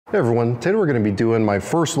Hey everyone, today we're going to be doing my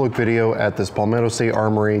first look video at this Palmetto State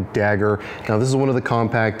Armory dagger. Now this is one of the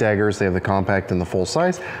compact daggers. They have the compact and the full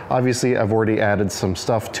size. Obviously I've already added some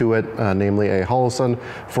stuff to it, namely a Holosun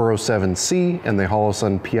 407C and the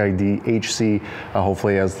Holosun PID HC.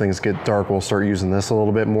 Hopefully as things get dark we'll start using this a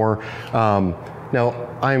little bit more. Now,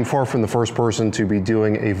 I am far from the first person to be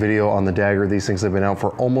doing a video on the dagger. These things have been out for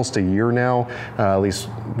almost a year now, at least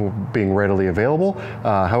being readily available.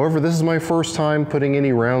 However, this is my first time putting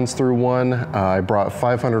any rounds through one. I brought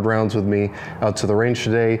 500 rounds with me out to the range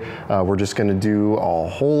today. We're just gonna do a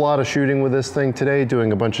whole lot of shooting with this thing today,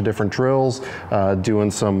 doing a bunch of different drills,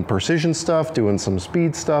 doing some precision stuff, doing some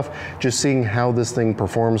speed stuff, just seeing how this thing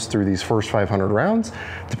performs through these first 500 rounds.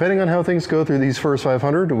 Depending on how things go through these first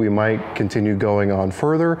 500, we might continue going on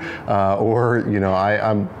further, or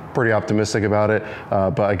I'm pretty optimistic about it,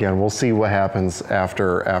 but again, we'll see what happens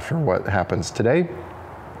after what happens today.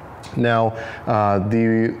 Now,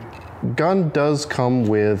 the gun does come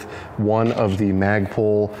with one of the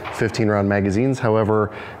Magpul 15-round magazines.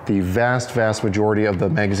 However, the vast majority of the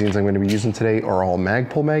magazines I'm going to be using today are all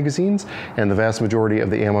Magpul magazines, and the vast majority of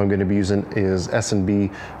the ammo I'm going to be using is S&B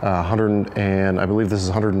 100, and I believe this is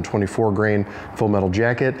 124 grain full metal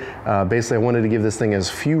jacket. Basically, I wanted to give this thing as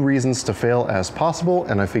few reasons to fail as possible,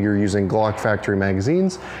 and I figure using Glock factory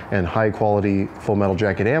magazines and high quality full metal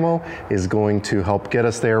jacket ammo is going to help get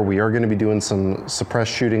us there. We are going to be doing some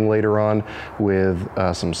suppressed shooting later on with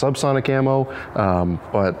some subsonic ammo,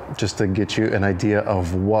 but just to get you an idea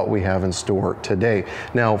of what we have in store today.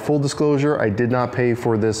 Now, full disclosure, I did not pay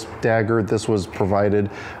for this dagger. This was provided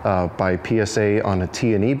by PSA on a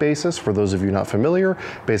T&E basis. For those of you not familiar,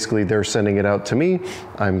 basically they're sending it out to me.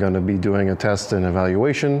 I'm going to be doing a test and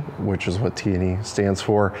evaluation, which is what T&E stands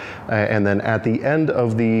for. And then at the end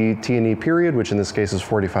of the T&E period, which in this case is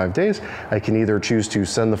 45 days, I can either choose to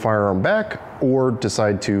send the firearm back or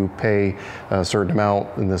decide to pay a certain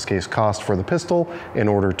amount, in this case cost, for the pistol in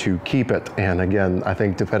order to keep it. And again, I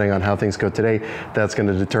think depending on how things go today, that's going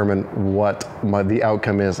to determine what the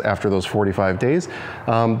outcome is after those 45 days.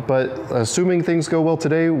 But assuming things go well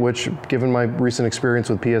today, which given my recent experience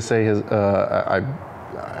with PSA, I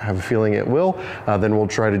have a feeling it will, then we'll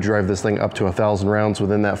try to drive this thing up to 1,000 rounds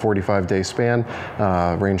within that 45-day span,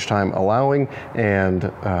 range time allowing, and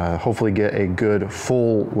hopefully get a good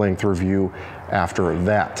full-length review after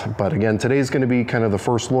that. But again, today's going to be kind of the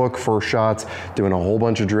first look, first shots, doing a whole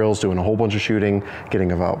bunch of drills, doing a whole bunch of shooting,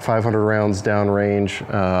 getting about 500 rounds downrange,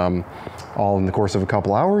 all in the course of a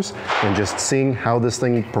couple hours, and just seeing how this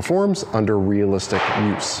thing performs under realistic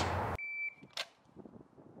use.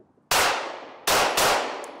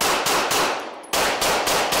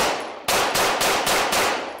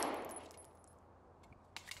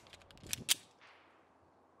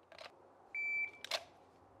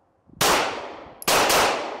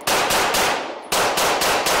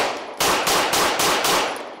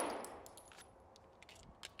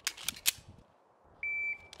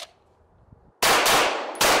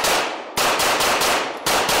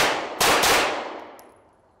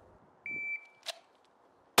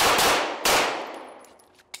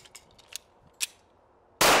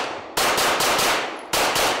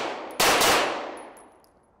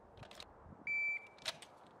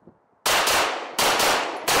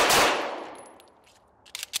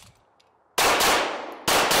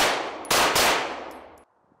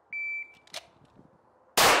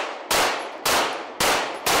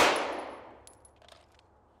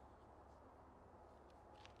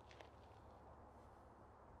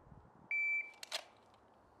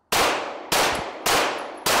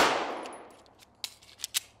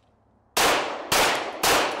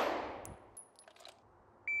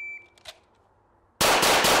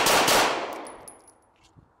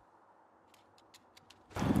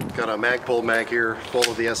 Got a Magpul mag here, full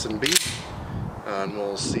of the S&B, and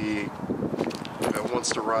we'll see if it wants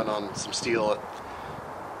to run on some steel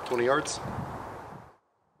at 20 yards.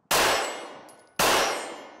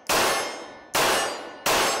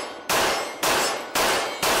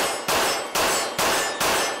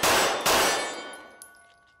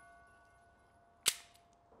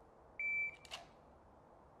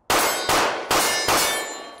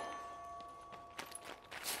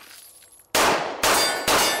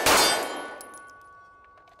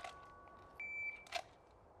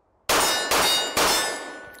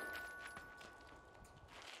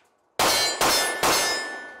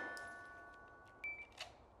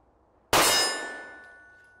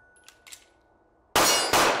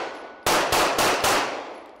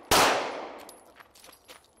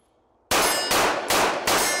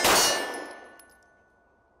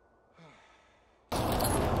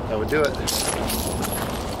 That would do it.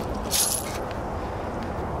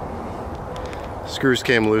 Screws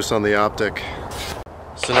came loose on the optic.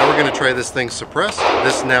 So now we're going to try this thing suppressed.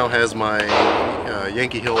 This now has my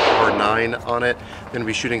Yankee Hill R9 on it. I'm going to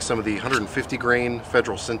be shooting some of the 150 grain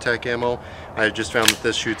Federal Syntac ammo. I just found that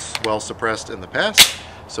this shoots well suppressed in the past.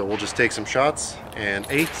 So we'll just take some shots and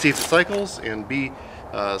A, see if it cycles, and B,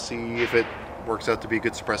 see if it works out to be a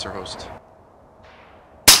good suppressor host.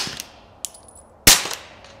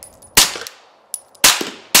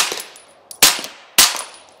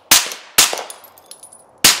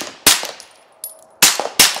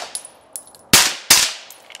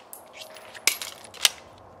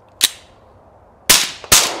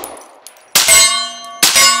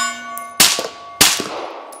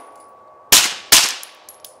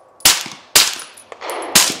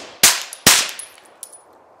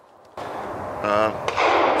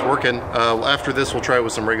 It's working. After this, we'll try it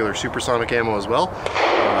with some regular supersonic ammo as well.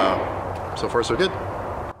 So far, so good.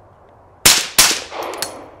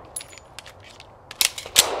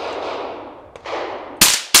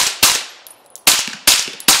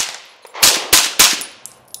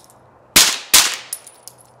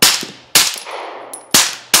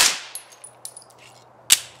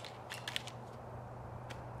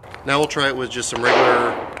 Now we'll try it with just some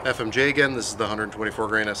regular FMJ again. This is the 124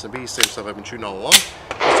 grain SMB, same stuff I've been shooting all along.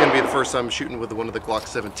 It's going to be the first time I'm shooting with one of the Glock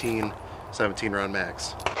 17 round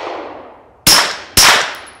mags.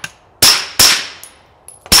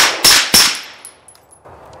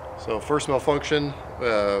 So first malfunction,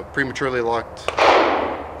 prematurely locked.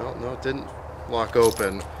 Well, no, it didn't lock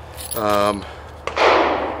open.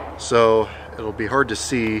 So it'll be hard to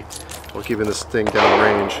see while keeping this thing down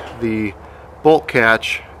range. The bolt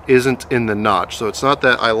catch isn't in the notch, so it's not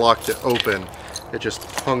that I locked it open, it just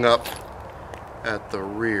hung up at the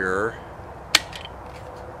rear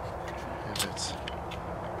and it's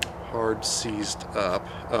hard seized up.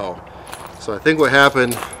 Oh, so I think what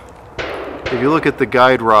happened, if you look at the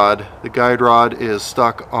guide rod is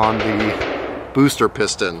stuck on the booster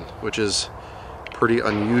piston, which is pretty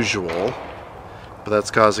unusual, but that's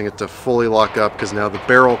causing it to fully lock up because now the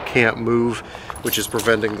barrel can't move, which is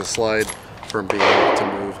preventing the slide from being able to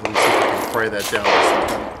move. Let me see if I can pry that down.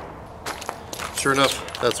 Sure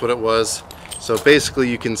enough, that's what it was. So basically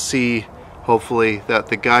you can see, hopefully, that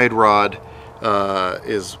the guide rod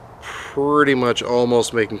is pretty much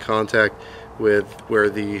almost making contact with where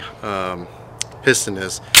the piston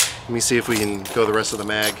is. Let me see if we can go the rest of the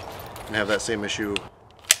mag and have that same issue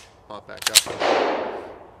pop back up.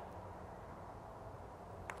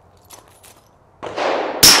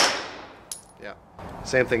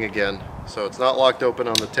 Same thing again. So it's not locked open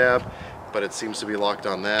on the tab, but it seems to be locked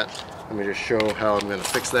on that. Let me just show how I'm going to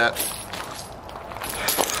fix that.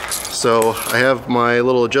 So I have my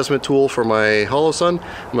little adjustment tool for my hollow sun.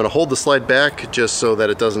 I'm going to hold the slide back just so that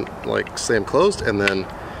it doesn't like slam closed, and then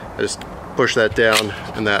I just push that down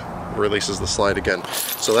and that releases the slide again.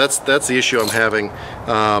 So that's the issue I'm having.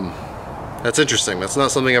 That's interesting. That's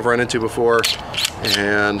not something I've run into before,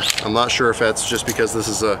 and I'm not sure if that's just because this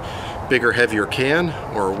is a bigger, heavier can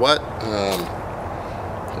or what.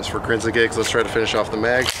 Just for grins and gigs, let's try to finish off the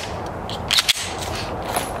mag.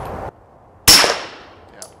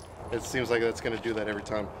 Yeah, it seems like that's going to do that every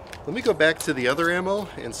time. Let me go back to the other ammo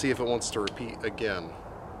and see if it wants to repeat again.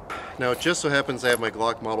 Now it just so happens I have my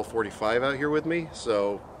Glock Model 45 out here with me,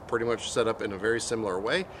 so pretty much set up in a very similar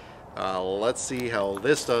way. Let's see how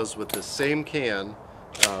this does with the same can,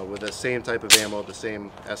 with the same type of ammo, the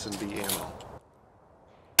same S&B ammo.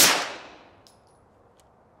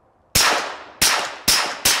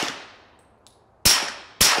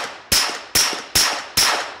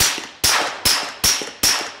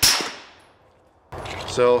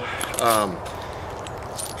 So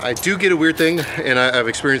I do get a weird thing, and I've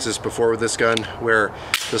experienced this before with this gun, where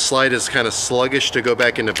the slide is kind of sluggish to go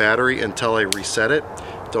back into battery until I reset it.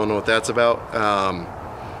 Don't know what that's about,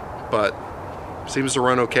 but seems to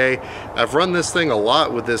run okay. I've run this thing a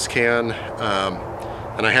lot with this can,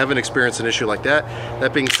 and I haven't experienced an issue like that.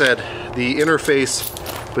 That being said, the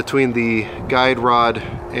interface between the guide rod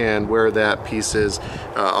and where that piece is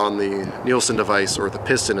on the Nielsen device, or the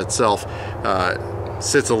piston itself,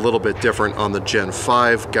 sits a little bit different on the Gen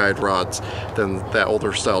 5 guide rods than that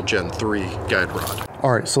older style Gen 3 guide rod.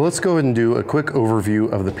 All right, so let's go ahead and do a quick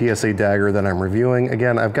overview of the PSA Dagger that I'm reviewing.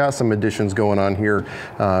 Again, I've got some additions going on here,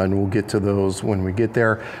 and we'll get to those when we get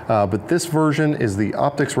there. But this version is the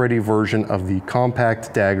optics ready version of the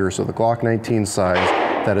compact Dagger, so the Glock 19 size,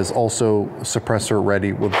 that is also suppressor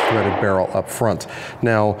ready with threaded barrel up front.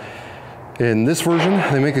 Now, in this version,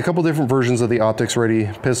 they make a couple different versions of the optics ready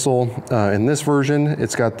pistol. In this version,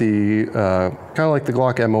 it's got the, kind of like the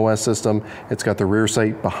Glock MOS system, it's got the rear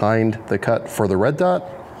sight behind the cut for the red dot.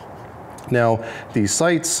 Now, the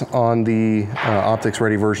sights on the optics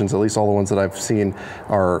ready versions, at least all the ones that I've seen,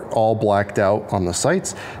 are all blacked out on the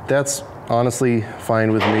sights. That's honestly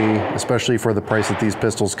fine with me, especially for the price that these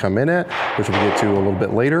pistols come in at, which we'll get to a little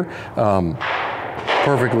bit later.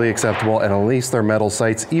 Perfectly acceptable, and at least they're metal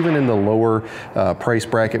sights. Even in the lower price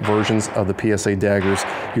bracket versions of the PSA Daggers,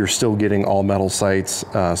 you're still getting all metal sights.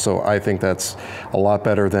 So I think that's a lot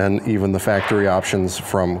better than even the factory options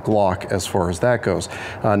from Glock as far as that goes.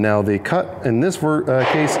 Now the cut in this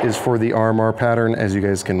case is for the RMR pattern. As you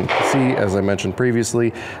guys can see, as I mentioned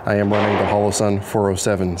previously, I am running the Holosun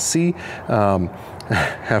 407C.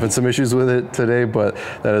 Having some issues with it today, but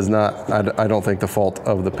that is not, I don't think, the fault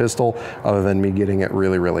of the pistol, other than me getting it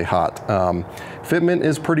really, really hot. Fitment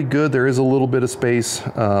is pretty good. There is a little bit of space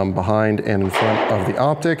behind and in front of the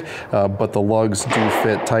optic, but the lugs do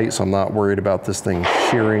fit tight, so I'm not worried about this thing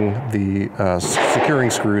shearing the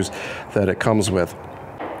securing screws that it comes with.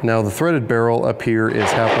 Now the threaded barrel up here is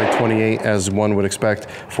 1/2 x 28, as one would expect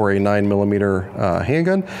for a 9mm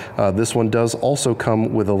handgun. This one does also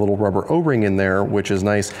come with a little rubber O-ring in there, which is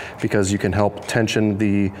nice because you can help tension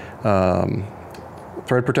the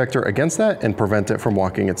thread protector against that and prevent it from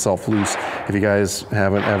walking itself loose. If you guys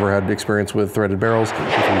haven't ever had experience with threaded barrels,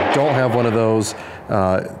 if you don't have one of those,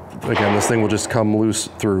 again, this thing will just come loose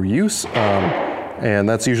through use. And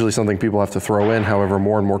that's usually something people have to throw in. However,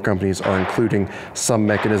 more and more companies are including some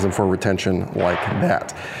mechanism for retention like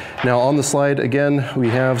that. Now on the slide, again, we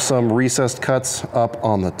have some recessed cuts up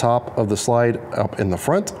on the top of the slide, up in the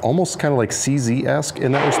front, almost kind of like CZ-esque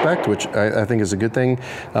in that respect, which I think is a good thing.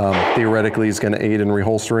 Theoretically, is going to aid in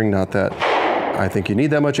reholstering, not that I think you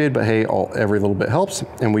need that much aid, but hey, every little bit helps.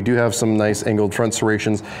 And we do have some nice angled front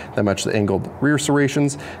serrations that match the angled rear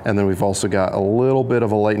serrations. And then we've also got a little bit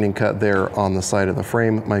of a lightning cut there on the side of the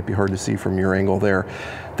frame. Might be hard to see from your angle there.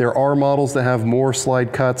 There are models that have more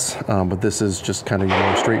slide cuts, but this is just kind of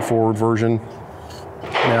your straightforward version.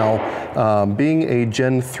 Now, being a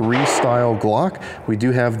Gen 3 style Glock, we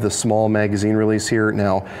do have the small magazine release here.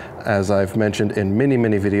 Now, as I've mentioned in many,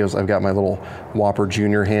 many videos, I've got my little Whopper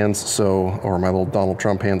Jr. hands, or my little Donald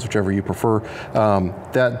Trump hands, whichever you prefer.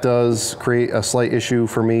 That does create a slight issue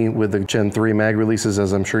for me with the Gen 3 mag releases,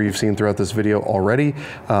 as I'm sure you've seen throughout this video already.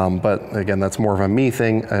 But again, that's more of a me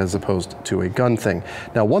thing as opposed to a gun thing.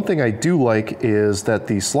 Now, one thing I do like is that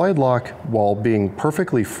the slide lock, while being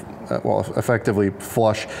perfectly effectively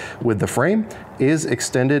flush with the frame, is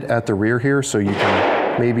extended at the rear here, so you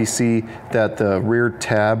can maybe see that the rear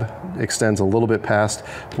tab extends a little bit past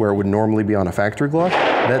where it would normally be on a factory Glock.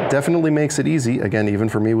 That definitely makes it easy, again, even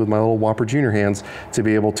for me with my little Whopper Jr. hands, to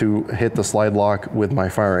be able to hit the slide lock with my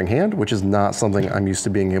firing hand, which is not something I'm used to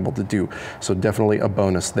being able to do. So definitely a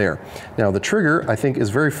bonus there. Now the trigger, I think, is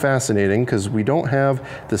very fascinating because we don't have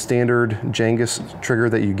the standard Jengus trigger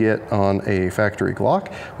that you get on a factory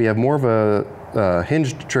Glock. We have more of a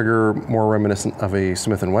hinged trigger, more reminiscent of a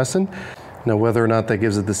Smith & Wesson. Now, whether or not that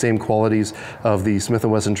gives it the same qualities of the Smith &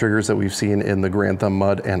 Wesson triggers that we've seen in the Grand Thumb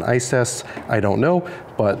Mud and Ice tests, I don't know,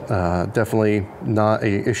 but definitely not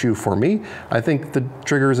an issue for me. I think the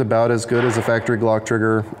trigger is about as good as a factory Glock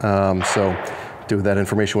trigger, so do with that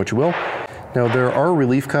information what you will. Now, there are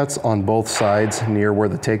relief cuts on both sides near where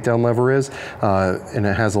the takedown lever is, and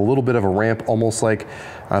it has a little bit of a ramp, almost like,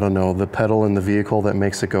 I don't know, the pedal in the vehicle that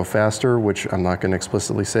makes it go faster, which I'm not going to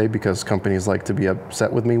explicitly say because companies like to be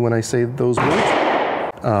upset with me when I say those words.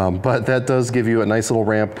 But that does give you a nice little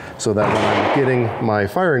ramp so that when I'm getting my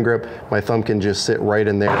firing grip, my thumb can just sit right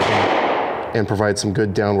in there and provide some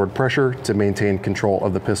good downward pressure to maintain control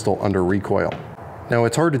of the pistol under recoil. Now,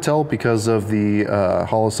 it's hard to tell because of the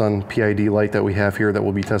Holosun PID light that we have here that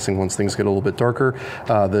we'll be testing once things get a little bit darker.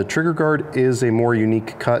 The trigger guard is a more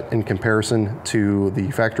unique cut in comparison to the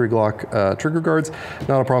factory Glock trigger guards.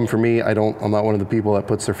 Not a problem for me. I'm not one of the people that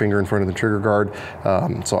puts their finger in front of the trigger guard,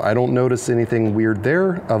 so I don't notice anything weird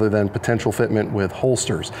there other than potential fitment with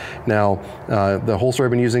holsters. Now, the holster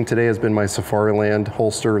I've been using today has been my Safariland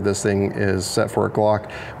holster. This thing is set for a Glock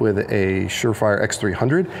with a Surefire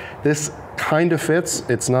X300. This kind of fits.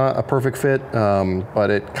 It's not a perfect fit, but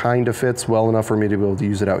it kind of fits well enough for me to be able to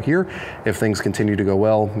use it out here. If things continue to go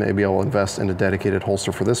well, maybe I'll invest in a dedicated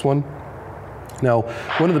holster for this one. Now,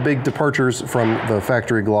 one of the big departures from the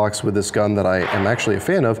factory Glocks with this gun that I am actually a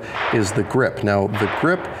fan of is the grip. Now, the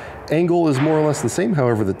grip angle is more or less the same.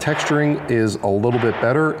 However, the texturing is a little bit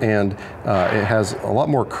better, and it has a lot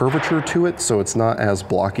more curvature to it, so it's not as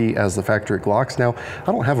blocky as the factory Glocks. Now,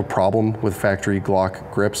 I don't have a problem with factory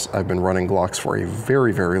Glock grips. I've been running Glocks for a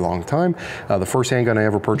very, very long time. The first handgun I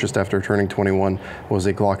ever purchased after turning 21 was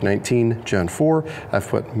a Glock 19 Gen 4. I've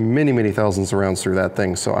put many, many thousands of rounds through that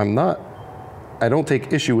thing, so I'm not I don't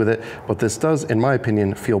take issue with it, but this does, in my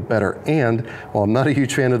opinion, feel better. And while I'm not a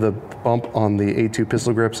huge fan of the bump on the A2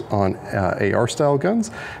 pistol grips on AR style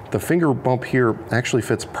guns, the finger bump here actually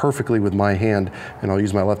fits perfectly with my hand, and I'll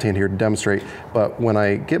use my left hand here to demonstrate. But when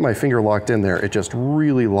I get my finger locked in there, it just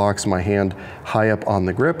really locks my hand high up on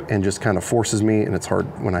the grip and just kind of forces me, and it's hard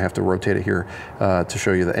when I have to rotate it here to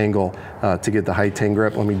show you the angle to get the high tang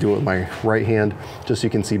grip. Let me do it with my right hand just so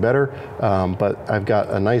you can see better. But I've got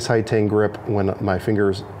a nice high tang grip when my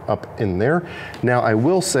finger's up in there. Now I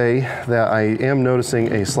will say that I am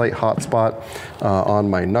noticing a slight hot spot on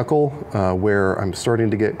my knuckle where I'm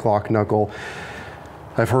starting to get Glock knuckle.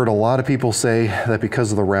 I've heard a lot of people say that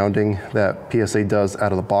because of the rounding that PSA does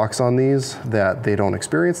out of the box on these, that they don't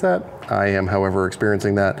experience that. I am, however,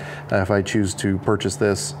 experiencing that. If I choose to purchase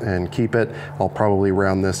this and keep it, I'll probably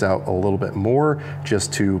round this out a little bit more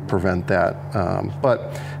just to prevent that.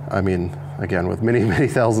 But I mean, again, with many, many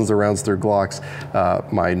thousands of rounds through Glocks,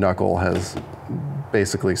 my knuckle has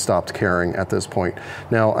basically stopped caring at this point.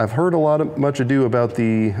 Now, I've heard much ado about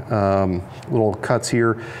the little cuts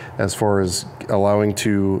here as far as allowing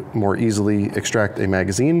to more easily extract a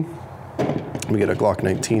magazine. We get a Glock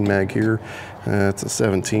 19 mag here. It's a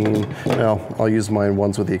 17. Now, I'll use my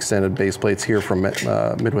ones with the extended base plates here from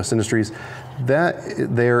Midwest Industries. That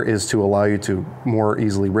there is to allow you to more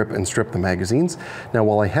easily rip and strip the magazines. Now,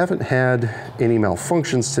 while I haven't had any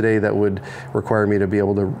malfunctions today that would require me to be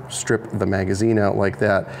able to strip the magazine out like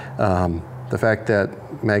that, the fact that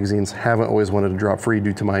magazines haven't always wanted to drop free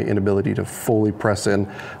due to my inability to fully press in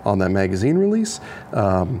on that magazine release,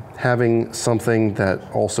 having something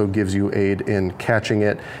that also gives you aid in catching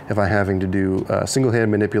it if I'm having to do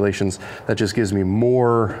single-hand manipulations, that just gives me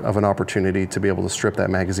more of an opportunity to be able to strip that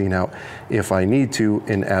magazine out if I need to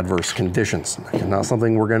in adverse conditions. Again, not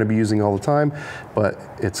something we're going to be using all the time, but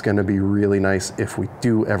it's going to be really nice if we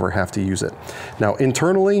do ever have to use it. Now,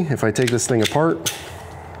 internally, if I take this thing apart,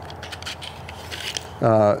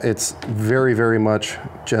 it's very, very much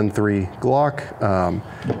Gen 3 Glock.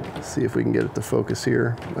 Let's see if we can get it to focus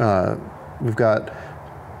here. We've got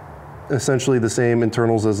essentially the same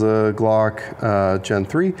internals as a Glock Gen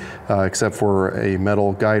 3, except for a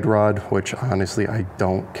metal guide rod, which honestly I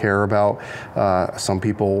don't care about. Some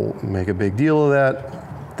people make a big deal of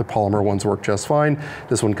that. The polymer ones work just fine.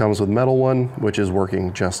 This one comes with metal one, which is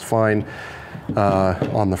working just fine.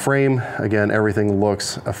 On the frame, again, everything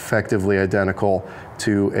looks effectively identical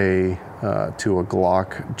to a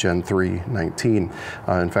Glock Gen 3 19.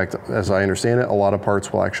 In fact, as I understand it, a lot of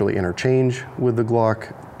parts will actually interchange with the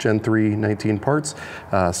Glock Gen 3 19 parts.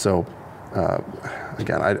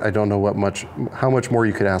 Again, I don't know how much more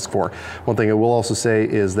you could ask for. One thing I will also say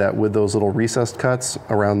is that with those little recessed cuts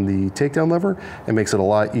around the takedown lever, it makes it a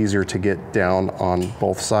lot easier to get down on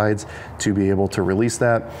both sides to be able to release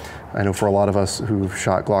that. I know for a lot of us who've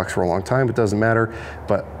shot Glocks for a long time, it doesn't matter,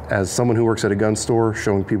 but as someone who works at a gun store,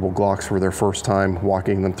 showing people Glocks for their first time,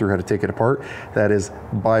 walking them through how to take it apart, that is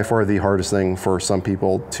by far the hardest thing for some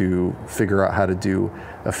people to figure out how to do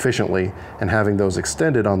efficiently, and having those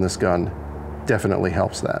extended on this gun definitely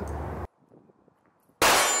helps that.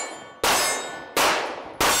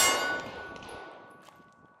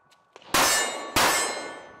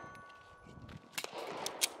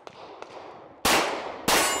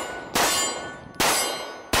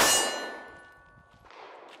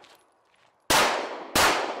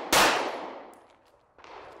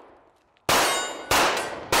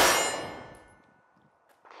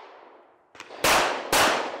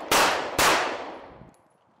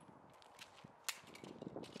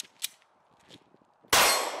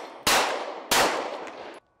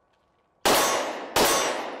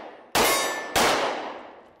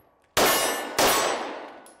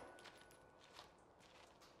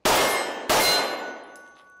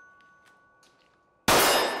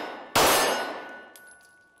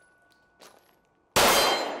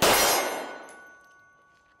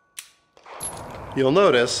 You'll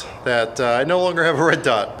notice that I no longer have a red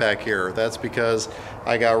dot back here. That's because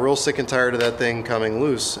I got real sick and tired of that thing coming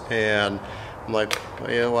loose, and I'm like,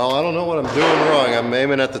 yeah, well, I don't know what I'm doing wrong. I'm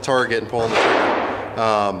aiming at the target and pulling the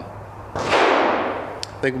trigger.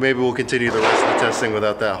 I think maybe we'll continue the rest of the testing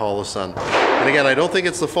without that hollow sun. And again, I don't think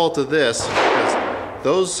it's the fault of this, because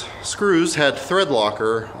those screws had thread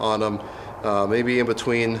locker on them. Maybe in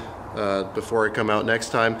between, before I come out next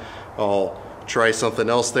time, I'll try something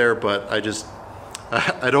else there, but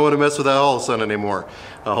I don't want to mess with that hollow sun anymore.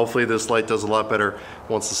 Hopefully this light does a lot better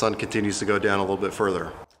once the sun continues to go down a little bit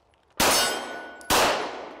further.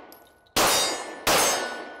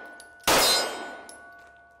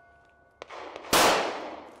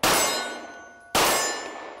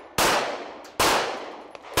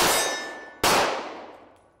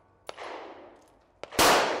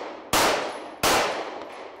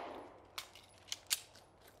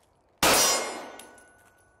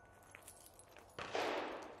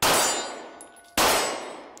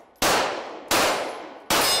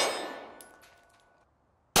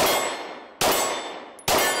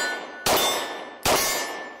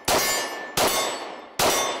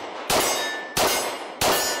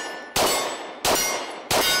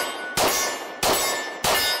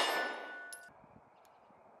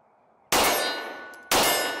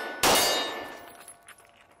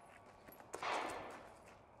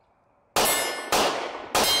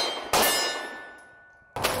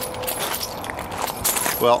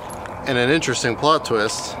 Well, and an interesting plot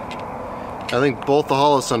twist, I think both the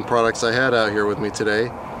Holosun products I had out here with me today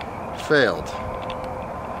failed.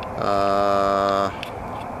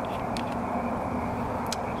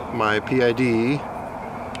 My PID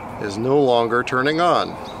is no longer turning on.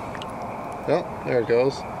 Oh, there it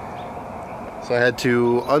goes. So I had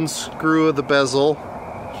to unscrew the bezel,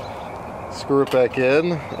 screw it back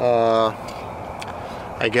in.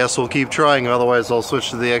 I guess we'll keep trying, otherwise I'll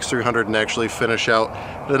switch to the X300 and actually finish out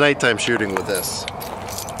the nighttime shooting with this.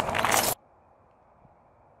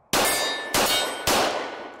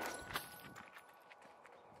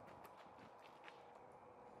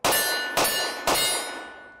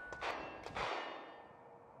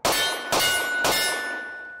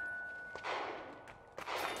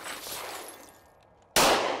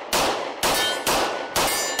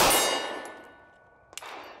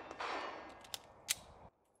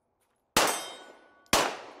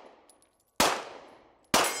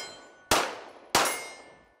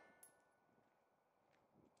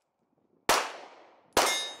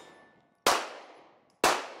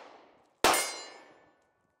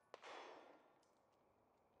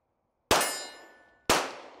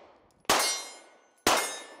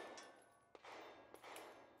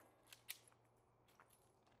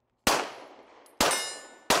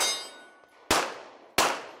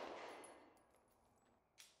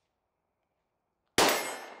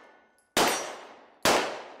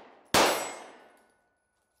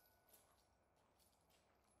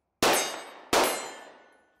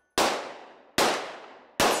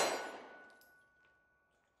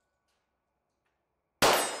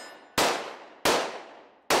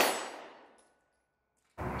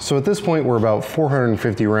 So at this point, we're about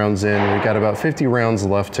 450 rounds in. We've got about 50 rounds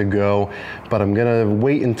left to go, but I'm gonna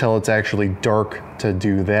wait until it's actually dark to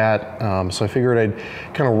do that. So I figured I'd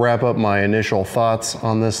kind of wrap up my initial thoughts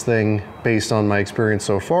on this thing based on my experience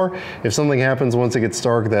so far. If something happens once it gets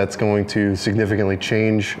dark that's going to significantly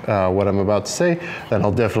change what I'm about to say, then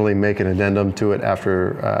I'll definitely make an addendum to it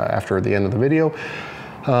after the end of the video.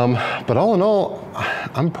 But all in all,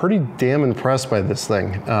 I'm pretty damn impressed by this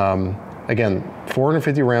thing. Again,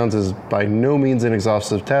 450 rounds is by no means an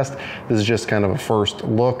exhaustive test. This is just kind of a first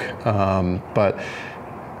look. But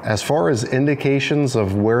as far as indications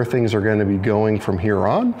of where things are going to be going from here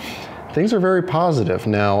on, things are very positive.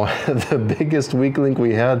 Now, the biggest weak link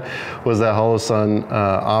we had was that Holosun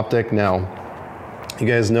optic. Now, you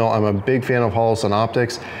guys know I'm a big fan of Holosun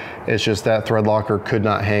optics. It's just that thread locker could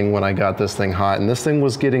not hang when I got this thing hot. And this thing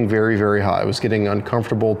was getting very, very hot. It was getting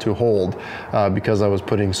uncomfortable to hold because I was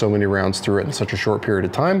putting so many rounds through it in such a short period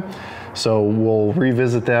of time. So we'll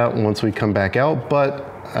revisit that once we come back out. But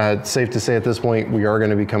it's safe to say at this point, we are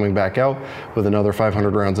going to be coming back out with another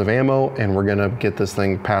 500 rounds of ammo, and we're going to get this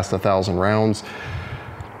thing past 1,000 rounds.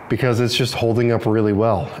 Because it's just holding up really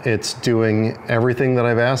well. It's doing everything that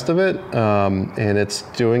I've asked of it, and it's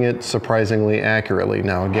doing it surprisingly accurately.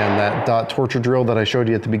 Now again, that dot torture drill that I showed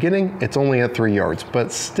you at the beginning, it's only at 3 yards,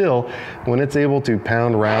 but still, when it's able to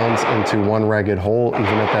pound rounds into one ragged hole, even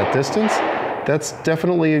at that distance, that's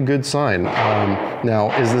definitely a good sign.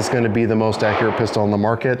 Now, is this going to be the most accurate pistol on the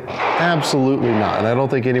market? Absolutely not, and I don't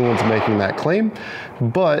think anyone's making that claim,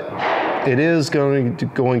 but it is going to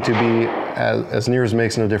be, as near as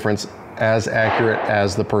makes no difference, as accurate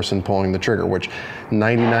as the person pulling the trigger, which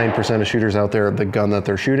 99% of shooters out there, the gun that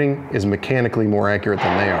they're shooting is mechanically more accurate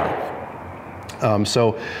than they are.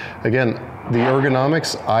 So again, the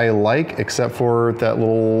ergonomics I like, except for that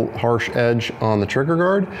little harsh edge on the trigger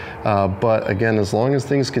guard. But again, as long as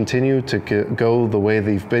things continue to go the way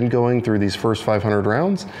they've been going through these first 500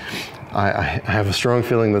 rounds, I have a strong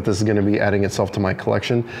feeling that this is going to be adding itself to my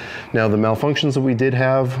collection. Now, the malfunctions that we did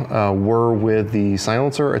have were with the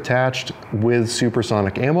silencer attached with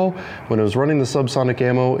supersonic ammo. When it was running the subsonic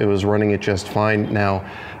ammo, it was running it just fine. Now,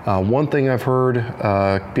 one thing I've heard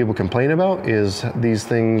people complain about is these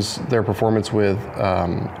things, their performance with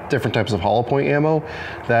different types of hollow point ammo.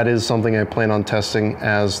 That is something I plan on testing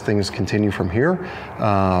as things continue from here,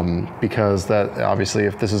 because that obviously,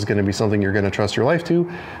 if this is going to be something you're going to trust your life to,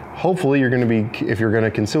 hopefully you're going to be, if you're going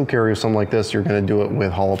to conceal carry something like this, you're going to do it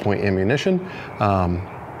with hollow point ammunition.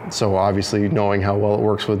 So obviously knowing how well it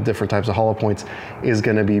works with different types of hollow points is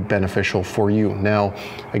going to be beneficial for you. Now,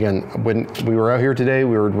 again, when we were out here today,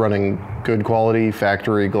 we were running good quality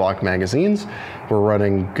factory Glock magazines. We're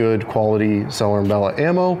running good quality Seller & Bella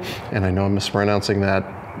ammo, and I know I'm mispronouncing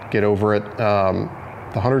that, get over it.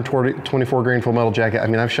 The 124 grain full metal jacket, I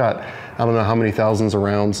mean, I've shot, I don't know how many thousands of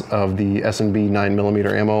rounds of the S&B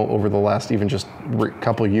 9mm ammo over the last even just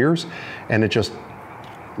couple of years, and it just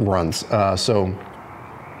runs. So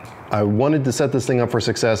I wanted to set this thing up for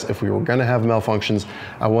success. If we were gonna have malfunctions,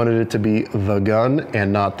 I wanted it to be the gun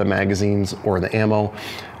and not the magazines or the ammo.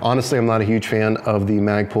 Honestly, I'm not a huge fan of the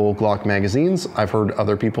Magpul Glock magazines. I've heard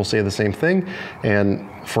other people say the same thing, and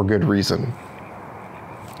for good reason.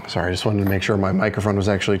 Sorry, I just wanted to make sure my microphone was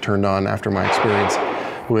actually turned on after my experience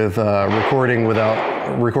with recording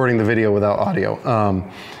the video without audio.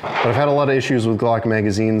 But I've had a lot of issues with Glock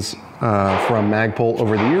magazines from Magpul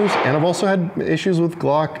over the years, and I've also had issues with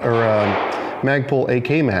Glock or Magpul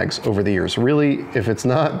AK mags over the years. Really, if it's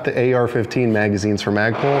not the AR-15 magazines from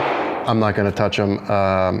Magpul, I'm not going to touch them.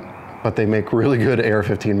 But they make really good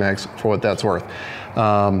AR-15 mags for what that's worth.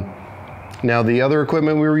 Now the other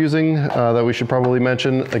equipment we were using that we should probably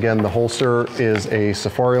mention, again, the holster is a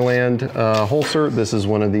Safariland holster. This is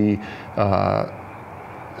one of the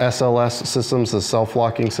SLS systems, the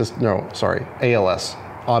self-locking system, no, sorry, ALS,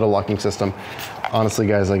 auto-locking system. Honestly,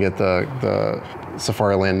 guys, I get the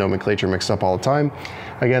Safariland nomenclature mixed up all the time.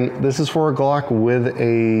 Again, this is for a Glock with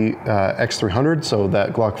a X300, so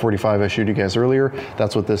that Glock 45 I showed you guys earlier,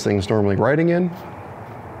 that's what this thing's normally riding in.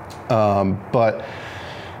 But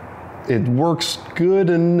it works good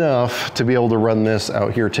enough to be able to run this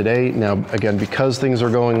out here today. Now, again, because things are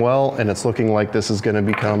going well and it's looking like this is gonna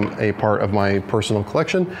become a part of my personal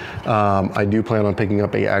collection, I do plan on picking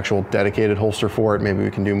up a actual dedicated holster for it. Maybe we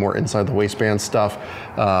can do more inside the waistband stuff.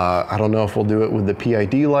 I don't know if we'll do it with the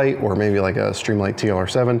PID light or maybe like a Streamlight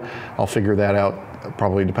TLR7. I'll figure that out. It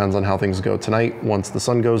probably depends on how things go tonight once the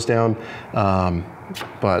sun goes down.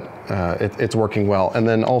 But it's working well. And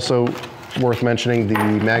then also, worth mentioning, the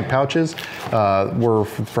mag pouches were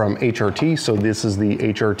from HRT. So this is the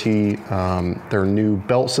HRT, their new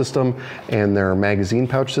belt system and their magazine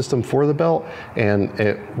pouch system for the belt. And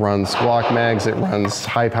it runs Glock mags, it runs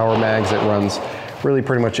high power mags, it runs really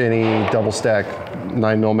pretty much any double stack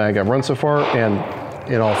 9mm mag I've run so far. And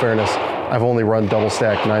in all fairness, I've only run double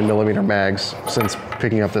stack 9mm mags since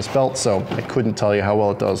picking up this belt. So I couldn't tell you how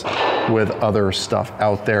well it does with other stuff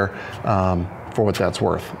out there for what that's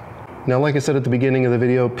worth. Now, like I said at the beginning of the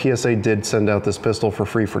video, PSA did send out this pistol for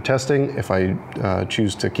free for testing. If I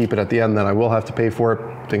choose to keep it at the end, then I will have to pay for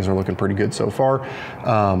it. Things are looking pretty good so far.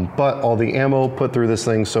 But all the ammo put through this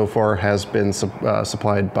thing so far has been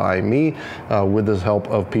supplied by me with the help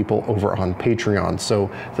of people over on Patreon. So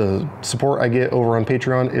the support I get over on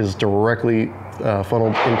Patreon is directly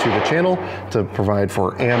funneled into the channel to provide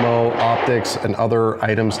for ammo, optics, and other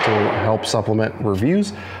items to help supplement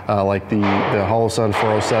reviews. Like the HoloSun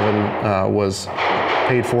 407 was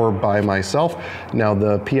paid for by myself. Now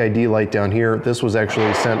the PID light down here, this was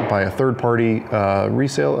actually sent by a third-party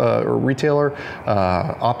retailer,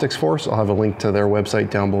 Optics Force. I'll have a link to their website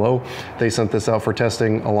down below. They sent this out for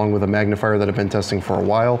testing along with a magnifier that I've been testing for a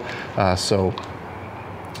while. So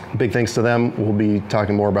big thanks to them. We'll be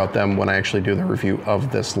talking more about them when I actually do the review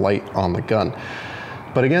of this light on the gun.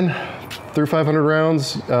 But again, through 500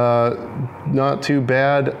 rounds, not too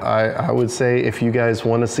bad. I would say if you guys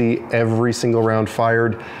want to see every single round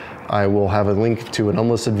fired, I will have a link to an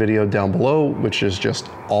unlisted video down below, which is just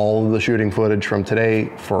all of the shooting footage from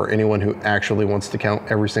today for anyone who actually wants to count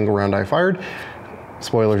every single round I fired.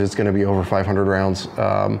 Spoilers, it's going to be over 500 rounds.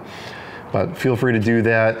 But feel free to do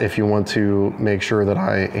that if you want to make sure that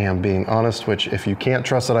I am being honest, which if you can't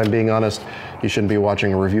trust that I'm being honest, you shouldn't be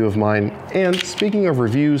watching a review of mine. And speaking of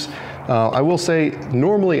reviews, I will say,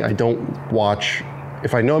 normally I don't watch,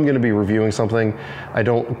 if I know I'm gonna be reviewing something, I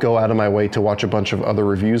don't go out of my way to watch a bunch of other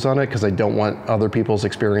reviews on it because I don't want other people's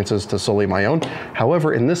experiences to sully my own.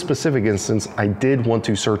 However, in this specific instance, I did want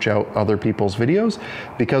to search out other people's videos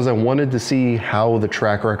because I wanted to see how the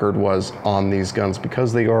track record was on these guns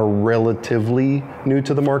because they are relatively new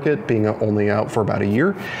to the market, being only out for about a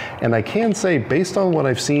year. And I can say, based on what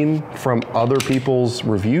I've seen from other people's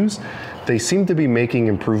reviews, they seem to be making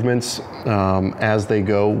improvements as they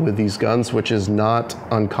go with these guns, which is not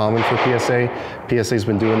uncommon for PSA. PSA's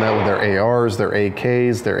been doing that with their ARs, their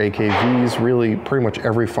AKs, their AKVs, really pretty much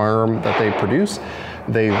every firearm that they produce.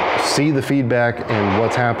 They see the feedback and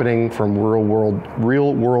what's happening from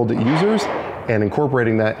real world users and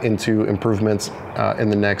incorporating that into improvements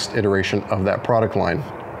in the next iteration of that product line.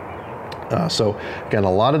 So again,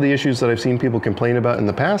 a lot of the issues that I've seen people complain about in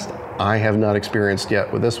the past, I have not experienced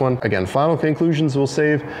yet with this one. Again, final conclusions we'll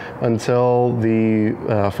save until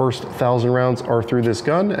the first 1,000 rounds are through this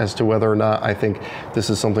gun as to whether or not I think this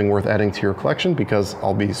is something worth adding to your collection, because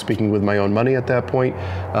I'll be speaking with my own money at that point.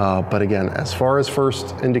 But again, as far as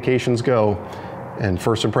first indications go and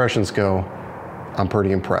first impressions go, I'm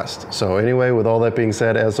pretty impressed. So anyway, with all that being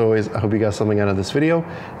said, as always, I hope you got something out of this video,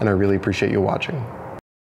 and I really appreciate you watching.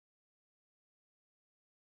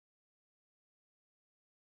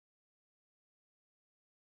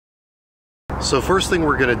 So first thing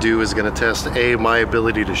we're gonna do is gonna test A, my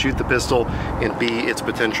ability to shoot the pistol, and B, its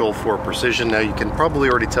potential for precision. Now you can probably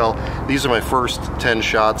already tell, these are my first 10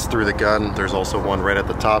 shots through the gun. There's also one right at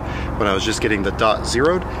the top when I was just getting the dot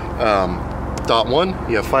zeroed. Dot 1,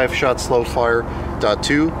 you have 5 shots slow fire. Dot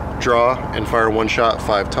 2, draw and fire 1 shot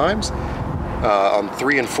 5 times. On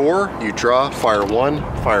 3 and 4, you draw, fire 1,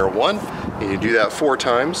 and you do that 4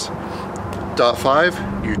 times. Dot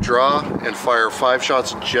 5, you draw and fire 5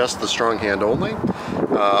 shots, just the strong hand only.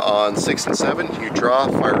 On 6 and 7, you draw,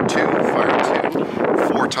 fire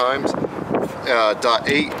 2, 4 times. Dot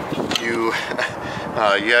 8, you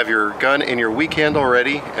have your gun in your weak hand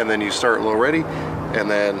already, and then you start low ready,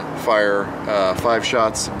 and then fire 5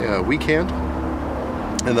 shots weak hand.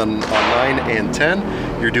 And then on 9 and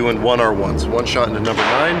 10, you're doing 1R1s. 1 shot into number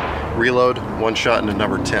 9, reload, 1 shot into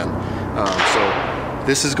number 10. So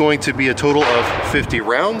this is going to be a total of 50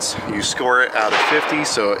 rounds. You score it out of 50,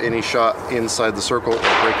 so any shot inside the circle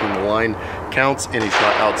or breaking the line counts. Any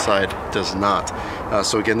shot outside does not.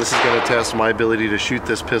 So again, this is going to test my ability to shoot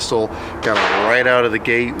this pistol kind of right out of the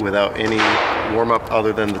gate without any warm-up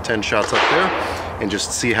other than the 10 shots up there, and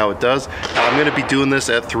just see how it does. I'm going to be doing this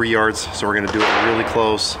at 3 yards, so we're going to do it really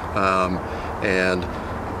close. And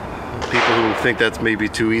people who think that's maybe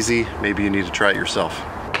too easy, maybe you need to try it yourself.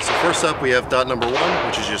 So first up, we have dot number 1,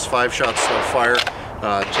 which is just 5 shots slow fire,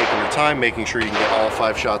 taking your time, making sure you can get all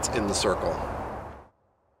 5 shots in the circle.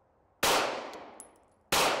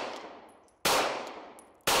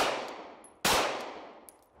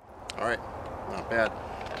 All right, not bad.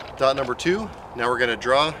 Dot number 2, now we're gonna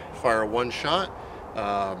draw, fire 1 shot.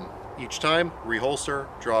 Each time, reholster,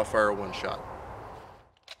 draw, fire 1 shot.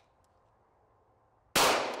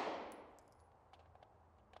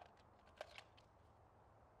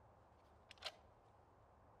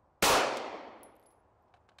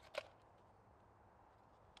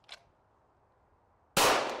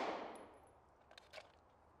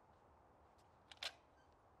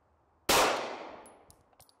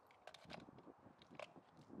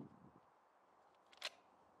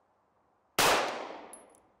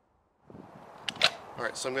 All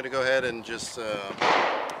right, so I'm going to go ahead and just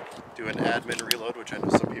do an admin reload, which I know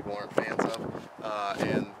some people aren't fans of,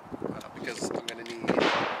 because I'm going to need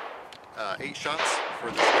 8 shots for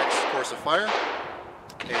this next course of fire,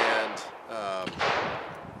 and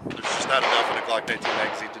there's just not enough in a Glock 19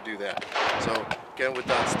 magazine to do that. So again, with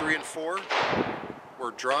dots 3 and 4,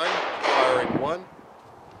 we're drawing, firing 1.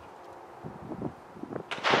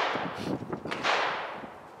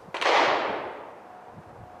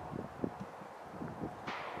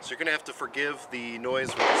 So you're going to have to forgive the noise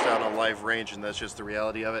when it's down on live range, and that's just the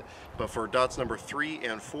reality of it. But for dots number 3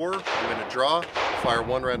 and 4, I'm going to draw, fire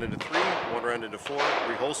 1 round into 3, 1 round into 4,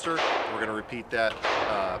 reholster. We're going to repeat that,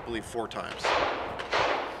 I believe, 4 times.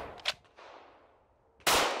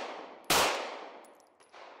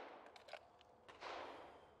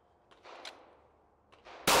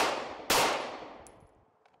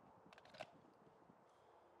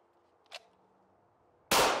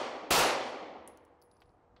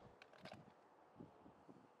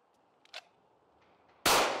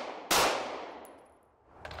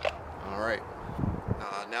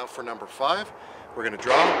 Now for number 5, we're going to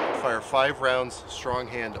draw and fire 5 rounds, strong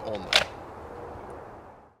hand only.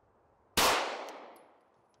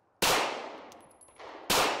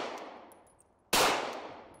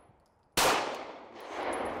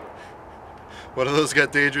 One of those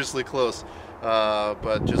got dangerously close,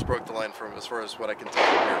 but just broke the line from as far as what I can tell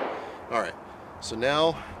from here. Alright, so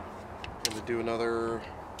now I'm going to do another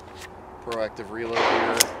proactive reload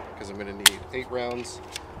here, because I'm going to need 8 rounds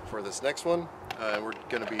for this next one. And we're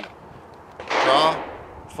going to be draw,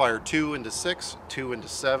 fire 2 into 6, 2 into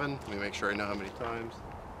 7. Let me make sure I know how many times.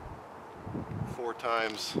 4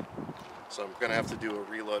 times. So I'm going to have to do a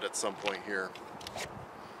reload at some point here. That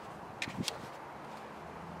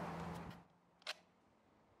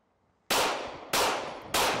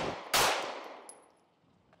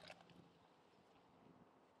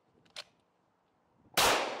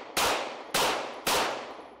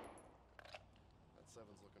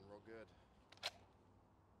 7's looking real good.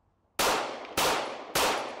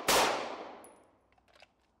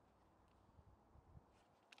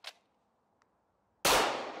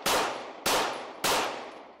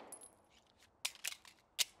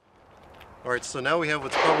 Alright, so now we have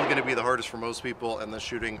what's probably going to be the hardest for most people, and that's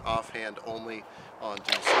shooting offhand only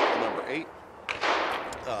onto circle number 8.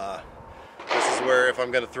 This is where, if I'm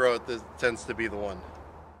going to throw it, this tends to be the one.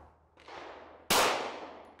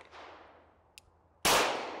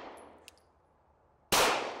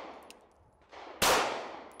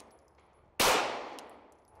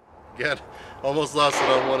 Again, almost lost it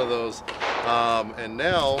on one of those. And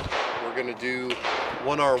now we're gonna do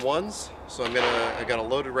 1R1s. So I got a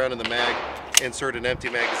loaded round in the mag, insert an empty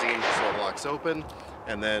magazine so it locks open,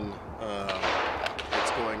 and then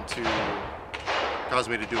it's going to cause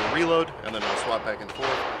me to do a reload, and then I'll swap back and forth.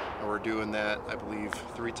 And we're doing that, I believe,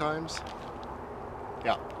 3 times.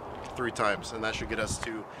 Yeah, 3 times, and that should get us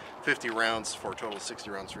to 50 rounds for a total of 60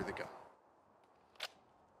 rounds through the gun.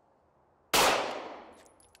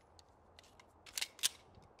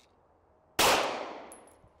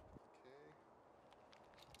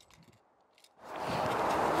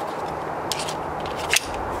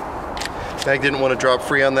 Mag didn't want to drop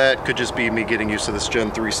free on that. Could just be me getting used to this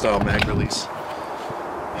Gen 3 style mag release.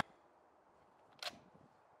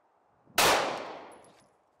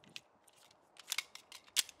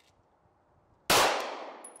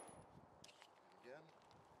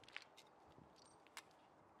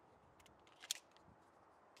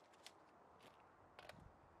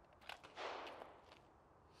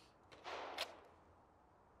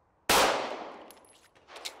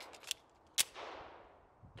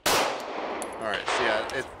 Alright, so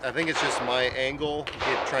yeah, I think it's just my angle,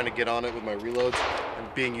 trying to get on it with my reloads,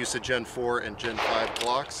 and being used to Gen 4 and Gen 5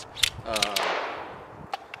 blocks.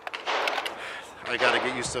 I gotta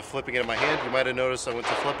get used to flipping it in my hand. You might have noticed I went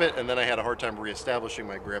to flip it, and then I had a hard time reestablishing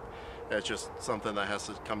my grip. That's just something that has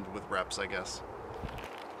to come with reps, I guess.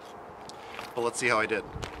 But let's see how I did.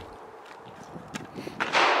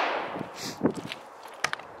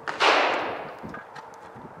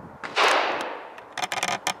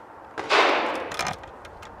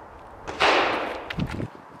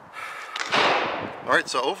 Alright,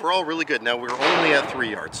 so overall really good. Now we're only at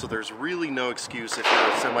 3 yards, so there's really no excuse if you're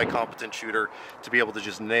a semi-competent shooter to be able to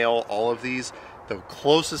just nail all of these. The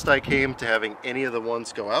closest I came to having any of the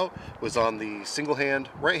ones go out was on the single hand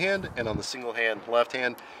right hand and on the single hand left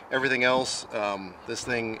hand. Everything else, this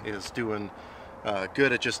thing is doing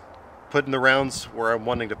good at just putting the rounds where I'm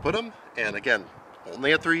wanting to put them. And again,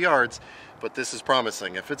 only at 3 yards, but this is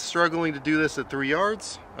promising. If it's struggling to do this at 3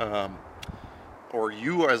 yards, or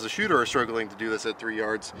you as a shooter are struggling to do this at 3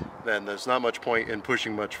 yards, then there's not much point in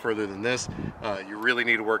pushing much further than this. You really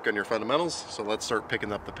need to work on your fundamentals, so let's start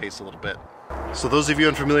picking up the pace a little bit. So those of you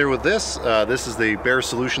unfamiliar with this, this is the Bear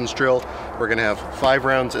Solutions drill. We're gonna have 5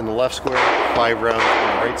 rounds in the left square, 5 rounds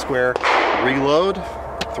in the right square, reload,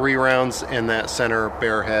 3 rounds in that center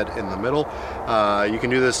bear head in the middle. You can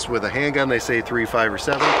do this with a handgun, they say 3, 5, or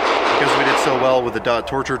 7. Because we did so well with the dot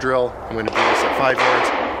torture drill, I'm gonna do this at 5 yards,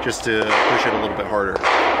 just to push it a little bit harder.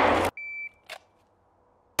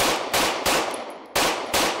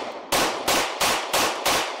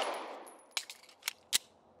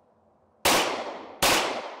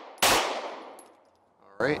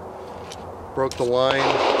 All right, broke the line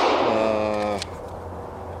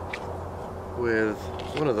with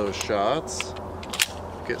one of those shots.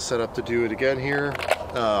 Get set up to do it again here.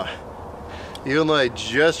 Even though I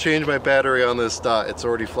just changed my battery on this dot, it's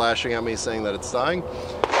already flashing at me saying that it's dying.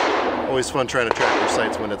 Always fun trying to track your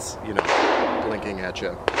sights when it's, you know, blinking at you.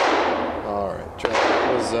 Alright,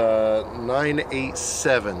 that was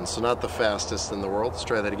 987, so not the fastest in the world. Let's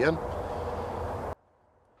try that again.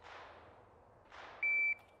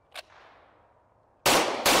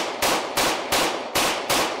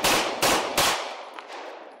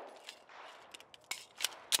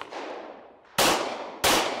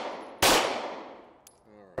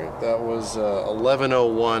 Alright, that was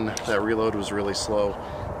 1101. That reload was really slow.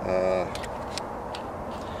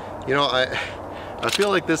 You know, I feel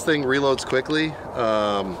like this thing reloads quickly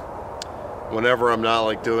whenever I'm not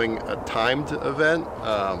like doing a timed event,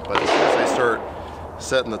 but as soon as I start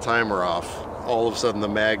setting the timer off, all of a sudden the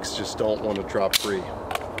mags just don't want to drop free.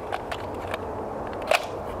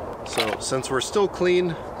 So since we're still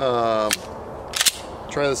clean,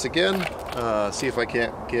 try this again, see if I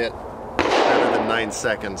can't get better than 9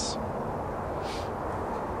 seconds.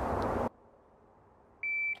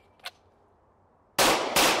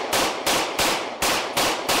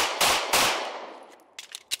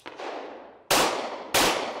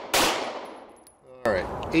 Alright,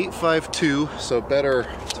 852, so better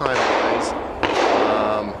time-wise.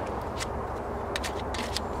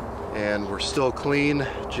 And we're still clean,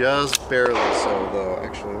 just barely so though.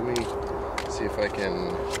 Actually, let me see if I can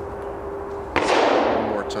one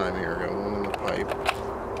more time here. Got one in the pipe.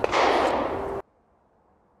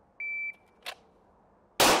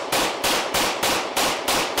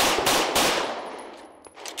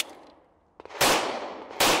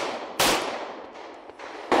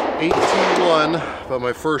 .821, but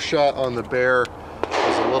my first shot on the bear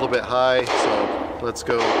was a little bit high, so let's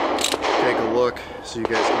go take a look so you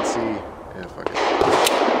guys can see if I can,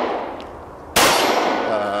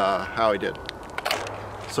 how I did.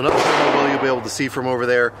 So not sure how well you'll be able to see from over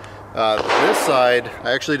there. This side,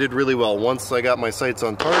 I actually did really well. Once I got my sights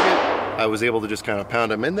on target, I was able to just kind of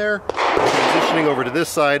pound them in there. Transitioning over to this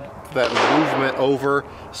side, that movement over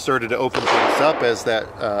started to open things up as that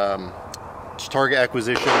target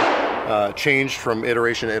acquisition changed from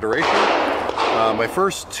iteration to iteration. My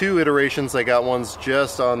first two iterations, I got ones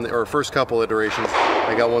just on, or first couple iterations,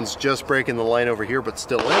 I got ones just breaking the line over here, but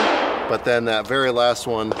still in. But then that very last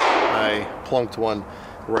one, I plunked one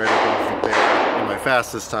right above the bear in my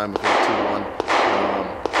fastest time of 8.21.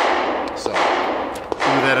 So do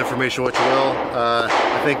with that information what you will.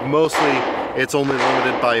 I think mostly it's only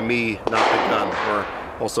limited by me, not the gun. Or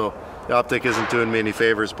also, the optic isn't doing me any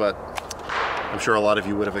favors, but I'm sure a lot of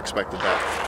you would have expected that.